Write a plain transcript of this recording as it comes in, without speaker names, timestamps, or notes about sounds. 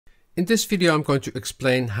In this video I'm going to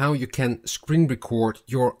explain how you can screen record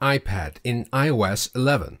your iPad in iOS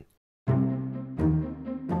 11.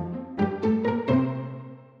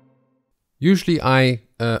 Usually I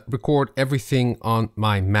record everything on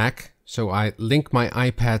my Mac, so I link my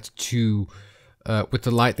iPad to with the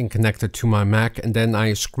Lightning connector to my Mac, and then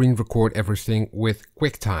I screen record everything with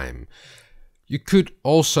QuickTime. You could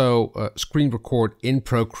also screen record in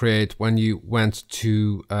Procreate when you went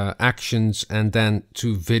to Actions and then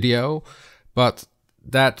to Video, but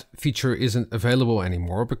that feature isn't available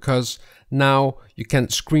anymore because now you can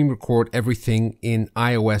screen record everything in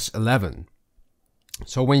iOS 11.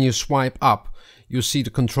 So when you swipe up, you'll see the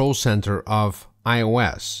Control Center of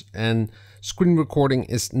iOS, and screen recording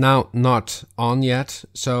is now not on yet.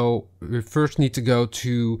 So we first need to go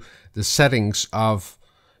to the settings of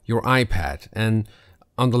your iPad, and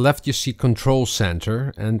on the left you see Control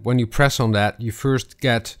Center, and when you press on that you first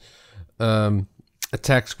get a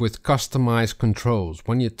text with Customize Controls.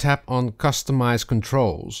 When you tap on Customize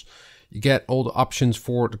Controls, you get all the options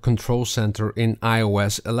for the Control Center in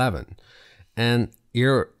iOS 11, and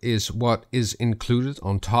here is what is included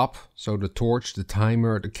on top. So the torch, the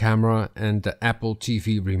timer, the camera, and the Apple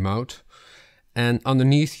TV remote. And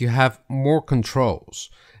underneath you have more controls.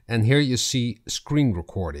 And here you see screen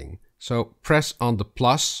recording. So press on the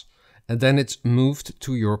plus and then it's moved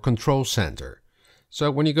to your Control Center. So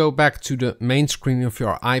when you go back to the main screen of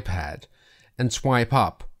your iPad and swipe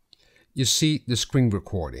up, you see the screen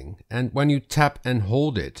recording. And when you tap and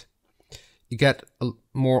hold it, you get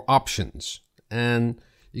more options. And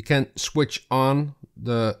you can switch on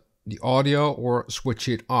the audio or switch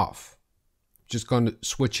it off. Just going to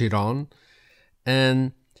switch it on,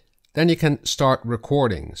 and then you can start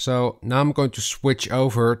recording. So now I'm going to switch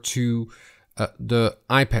over to the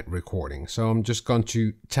iPad recording. So I'm just going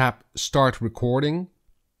to tap Start Recording,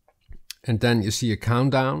 and then you see a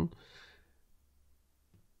countdown.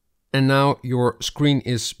 And now your screen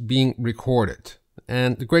is being recorded.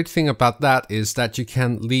 And the great thing about that is that you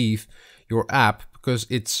can leave your app because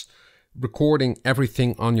it's recording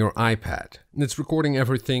everything on your iPad. And it's recording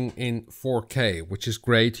everything in 4K, which is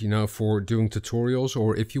great, you know, for doing tutorials,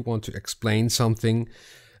 or if you want to explain something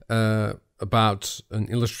about an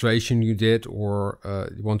illustration you did, or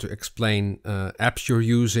you want to explain apps you're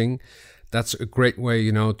using. That's a great way,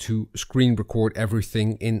 you know, to screen record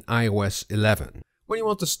everything in iOS 11. When you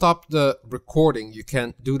want to stop the recording, you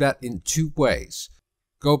can do that in two ways.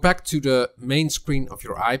 Go back to the main screen of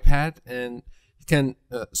your iPad and you can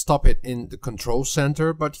stop it in the Control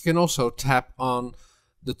Center, but you can also tap on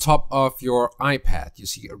the top of your iPad. You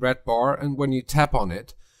see a red bar, and when you tap on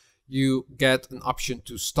it, you get an option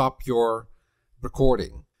to stop your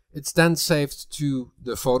recording. It's then saved to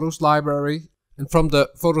the Photos library, and from the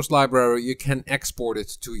Photos library you can export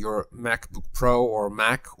it to your MacBook Pro or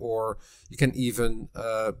Mac, or you can even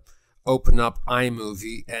open up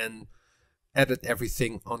iMovie and edit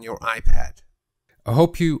everything on your iPad. I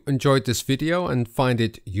hope you enjoyed this video and find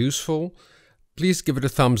it useful. Please give it a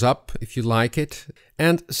thumbs up if you like it,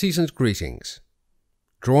 and season's greetings.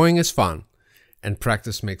 Drawing is fun and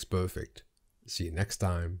practice makes perfect. See you next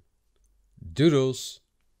time. Doodles!